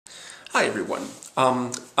Hi everyone.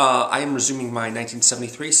 I am resuming my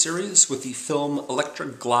 1973 series with the film Electra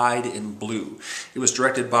Glide in Blue. It was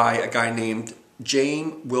directed by a guy named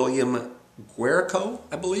William Guercio,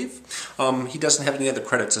 I believe. He doesn't have any other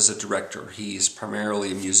credits as a director. He's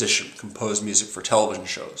primarily a musician, composed music for television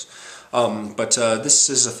shows. But this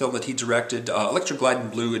is a film that he directed. Electra Glide in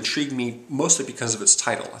Blue intrigued me mostly because of its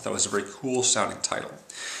title. I thought it was a very cool sounding title.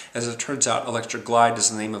 As it turns out, Electra Glide is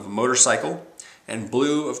the name of a motorcycle. And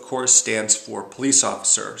blue, of course, stands for police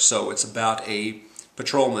officer. So it's about a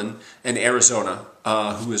patrolman in Arizona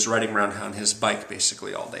who is riding around on his bike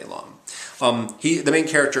basically all day long. The main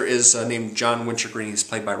character is named John Wintergreen. He's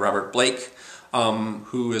played by Robert Blake,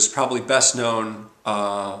 who is probably best known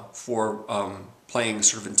for playing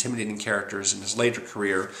sort of intimidating characters in his later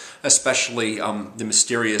career, especially the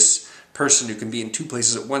mysterious person who can be in two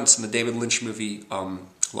places at once in the David Lynch movie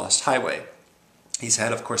Lost Highway. He's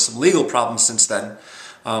had, of course, some legal problems since then,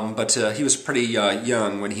 but he was pretty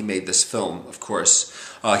young when he made this film, of course.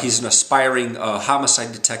 He's an aspiring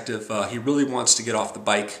homicide detective. He really wants to get off the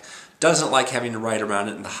bike, doesn't like having to ride around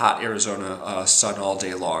it in the hot Arizona sun all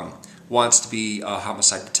day long, wants to be a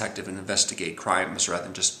homicide detective and investigate crimes rather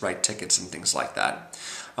than just write tickets and things like that.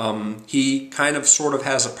 He kind of sort of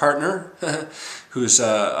has a partner whose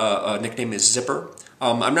nickname is Zipper.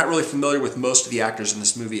 I'm not really familiar with most of the actors in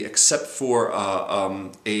this movie except for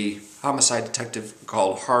a homicide detective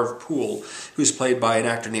called Harv Poole, who's played by an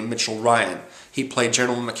actor named Mitchell Ryan. He played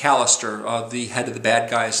General McAllister, the head of the bad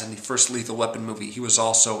guys in the first Lethal Weapon movie. He was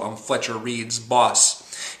also Fletcher Reed's boss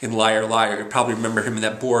in Liar Liar. You probably remember him in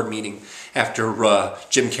that board meeting after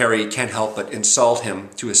Jim Carrey can't help but insult him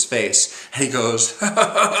to his face. And he goes,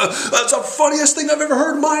 "That's the funniest thing I've ever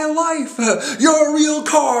heard in my life. You're a real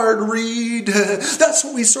card, Reed. That's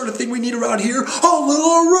what we sort of think we need around here. A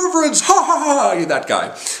little reverence. Ha ha ha." You're that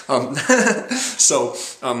guy.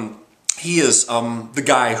 He is the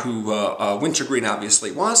guy who Wintergreen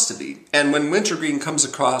obviously wants to be. And when Wintergreen comes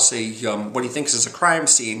across what he thinks is a crime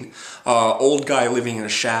scene, old guy living in a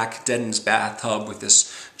shack, dead in his bathtub with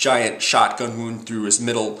this giant shotgun wound through his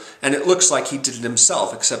middle, and it looks like he did it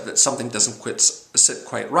himself, except that something doesn't sit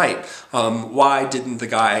quite right. Why didn't the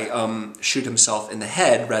guy shoot himself in the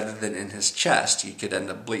head rather than in his chest? He could end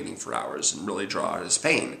up bleeding for hours and really draw out his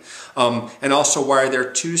pain. And also, why are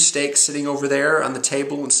there two steaks sitting over there on the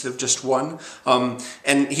table instead of just one?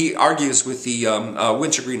 And he argues with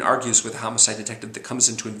Wintergreen argues with the homicide detective that comes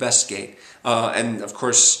in to investigate. And of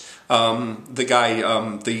course, the guy,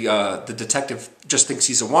 the detective just thinks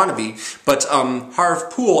he's a wannabe, but Harv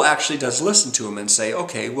Poole actually does listen to him and say,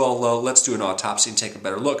 okay, well, let's do an autopsy and take a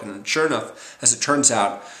better look. And sure enough, as it turns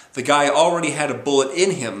out, the guy already had a bullet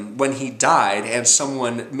in him when he died, and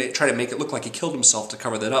someone tried to make it look like he killed himself to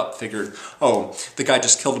cover that up, figured, oh, the guy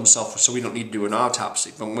just killed himself, so we don't need to do an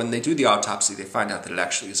autopsy. But when they do the autopsy, they find out that it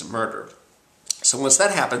actually is a murder. So once that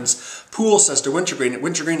happens, Poole says to Wintergreen,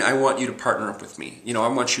 "Wintergreen, I want you to partner up with me. You know, I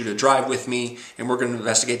want you to drive with me, and we're going to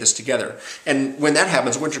investigate this together." And when that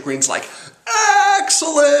happens, Wintergreen's like,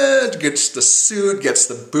 "Excellent!" Gets the suit, gets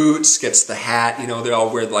the boots, gets the hat. You know, they all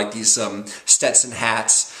wear like these Stetson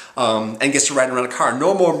hats. And gets to ride around a car.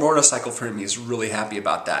 No more motorcycle for him. He's really happy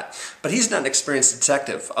about that. But he's not an experienced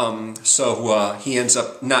detective, so he ends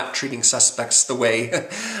up not treating suspects the way,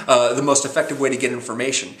 the most effective way to get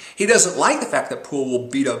information. He doesn't like the fact that Poole will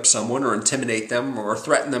beat up someone or intimidate them or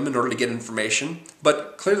threaten them in order to get information.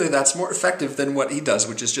 But clearly that's more effective than what he does,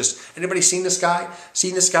 which is just, anybody seen this guy?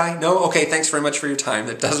 Seen this guy? No? Okay, thanks very much for your time.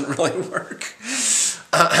 That doesn't really work.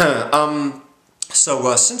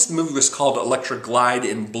 So since the movie was called Electra Glide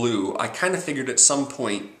in Blue, I kind of figured at some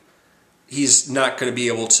point he's not going to be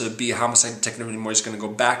able to be a homicide detective anymore. He's going to go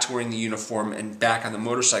back to wearing the uniform and back on the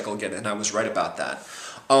motorcycle again, and I was right about that.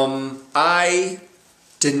 I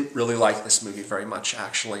didn't really like this movie very much,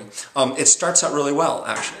 actually. It starts out really well,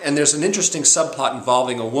 actually, and there's an interesting subplot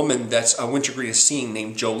involving a woman that Wintergreen is seeing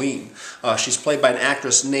named Jolene. She's played by an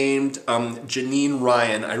actress named Jeannine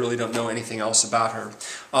Riley. I really don't know anything else about her.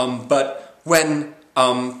 But when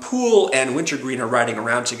Poole and Wintergreen are riding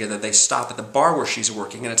around together, they stop at the bar where she's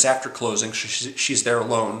working, and it's after closing. She's there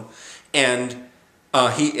alone, and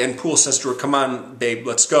Poole says to her, "Come on, babe,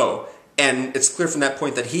 let's go." And it's clear from that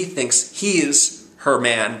point that he thinks he is her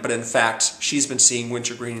man, but in fact, she's been seeing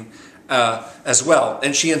Wintergreen as well.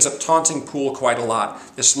 And she ends up taunting Poole quite a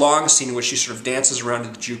lot. This long scene in which she sort of dances around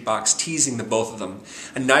in the jukebox, teasing the both of them,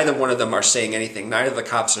 and neither one of them are saying anything. Neither of the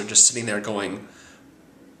cops are just sitting there going,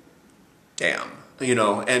 "Damn," you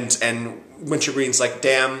know, and Wintergreen's like,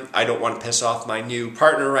 "Damn, I don't want to piss off my new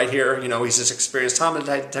partner right here. You know, he's this experienced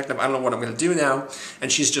homicide detective. I don't know what I'm going to do now."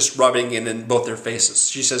 And she's just rubbing in both their faces.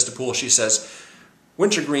 She says to Poole, she says,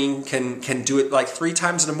 Wintergreen can do it like 3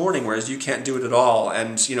 times in the morning, whereas you can't do it at all.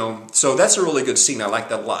 And, you know, so that's a really good scene. I like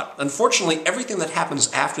that a lot. Unfortunately, everything that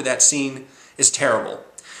happens after that scene is terrible.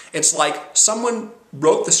 It's like someone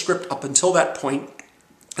wrote the script up until that point,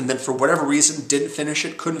 and then for whatever reason didn't finish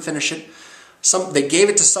it, couldn't finish it. They gave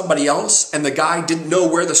it to somebody else, and the guy didn't know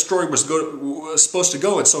where the story was supposed to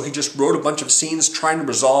go, and so he just wrote a bunch of scenes trying to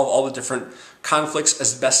resolve all the different conflicts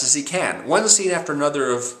as best as he can. One scene after another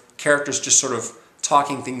of characters just sort of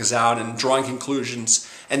talking things out and drawing conclusions,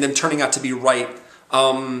 and then turning out to be right.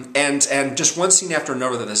 And just one scene after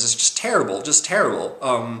another of this is just terrible, just terrible.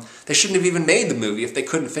 They shouldn't have even made the movie if they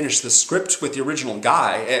couldn't finish the script with the original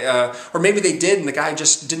guy. Or maybe they did and the guy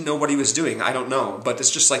just didn't know what he was doing. I don't know. But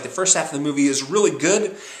it's just like the first half of the movie is really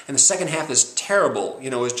good and the second half is terrible. You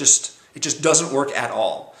know, it just doesn't work at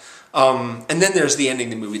all. And then there's the ending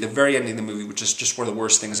of the movie, the very ending of the movie, which is just one of the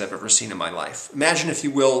worst things I've ever seen in my life. Imagine, if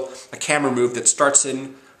you will, a camera move that starts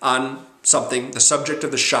in on something, the subject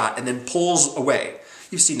of the shot, and then pulls away.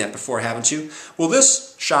 You've seen that before, haven't you? Well,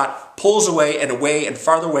 this shot pulls away and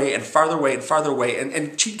farther away and farther away and farther away,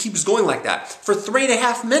 and keeps going like that for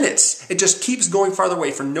 3.5 minutes. It just keeps going farther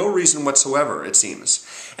away for no reason whatsoever, it seems.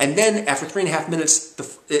 And then after 3.5 minutes,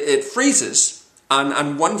 it freezes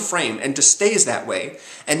on one frame and just stays that way.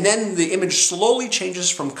 And then the image slowly changes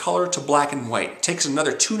from color to black and white. It takes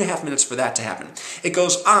another 2.5 minutes for that to happen. It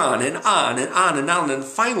goes on and on and on and on, and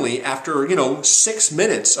finally, after, you know, 6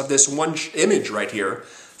 minutes of this one image right here,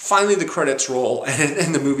 finally the credits roll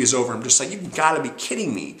and the movie's over. I'm just like, you've got to be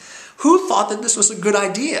kidding me. Who thought that this was a good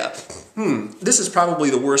idea? This is probably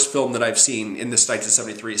the worst film that I've seen in this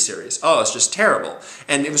 1973 series. Oh, it's just terrible.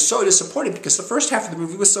 And it was so disappointing because the first half of the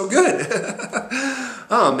movie was so good.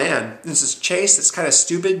 Oh man, this is chase that's kind of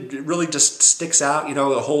stupid. It really just sticks out, you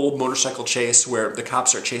know, the whole motorcycle chase where the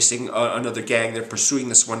cops are chasing another gang. They're pursuing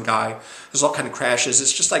this one guy. There's all kind of crashes.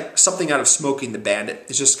 It's just like something out of Smokey and the Bandit.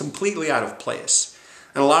 It's just completely out of place.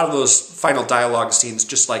 And a lot of those final dialogue scenes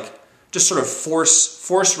just sort of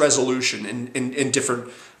force resolution in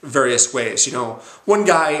different various ways. You know, one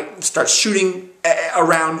guy starts shooting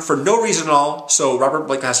around for no reason at all, so Robert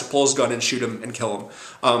Blake has to pull his gun and shoot him and kill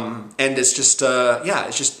him. And it's just, yeah,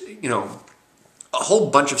 it's just, you know, a whole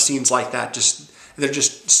bunch of scenes like that. They're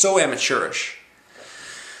just so amateurish.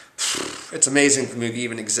 It's amazing the movie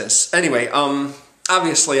even exists. Anyway,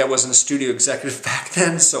 obviously I wasn't a studio executive back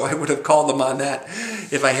then, so I would have called them on that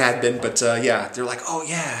if I had been. But yeah, they're like, oh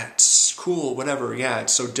yeah, it's cool, whatever. Yeah,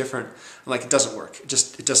 it's so different. I'm like, it doesn't work.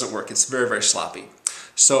 It doesn't work. It's very, very sloppy.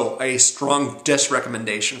 So a strong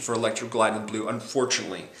disrecommendation for Electra Glide in Blue.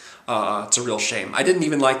 Unfortunately, it's a real shame. I didn't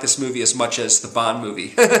even like this movie as much as the Bond movie,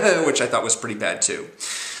 which I thought was pretty bad too.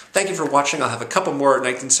 Thank you for watching. I'll have a couple more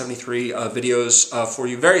 1973 videos for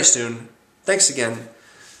you very soon. Thanks again.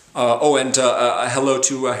 And hello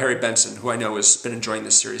to Harry Benson, who I know has been enjoying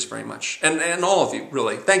this series very much. And all of you,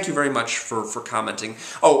 really. Thank you very much for commenting.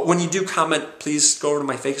 Oh, when you do comment, please go over to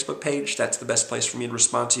my Facebook page. That's the best place for me to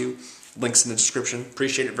respond to you. Links in the description.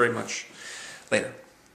 Appreciate it very much. Later.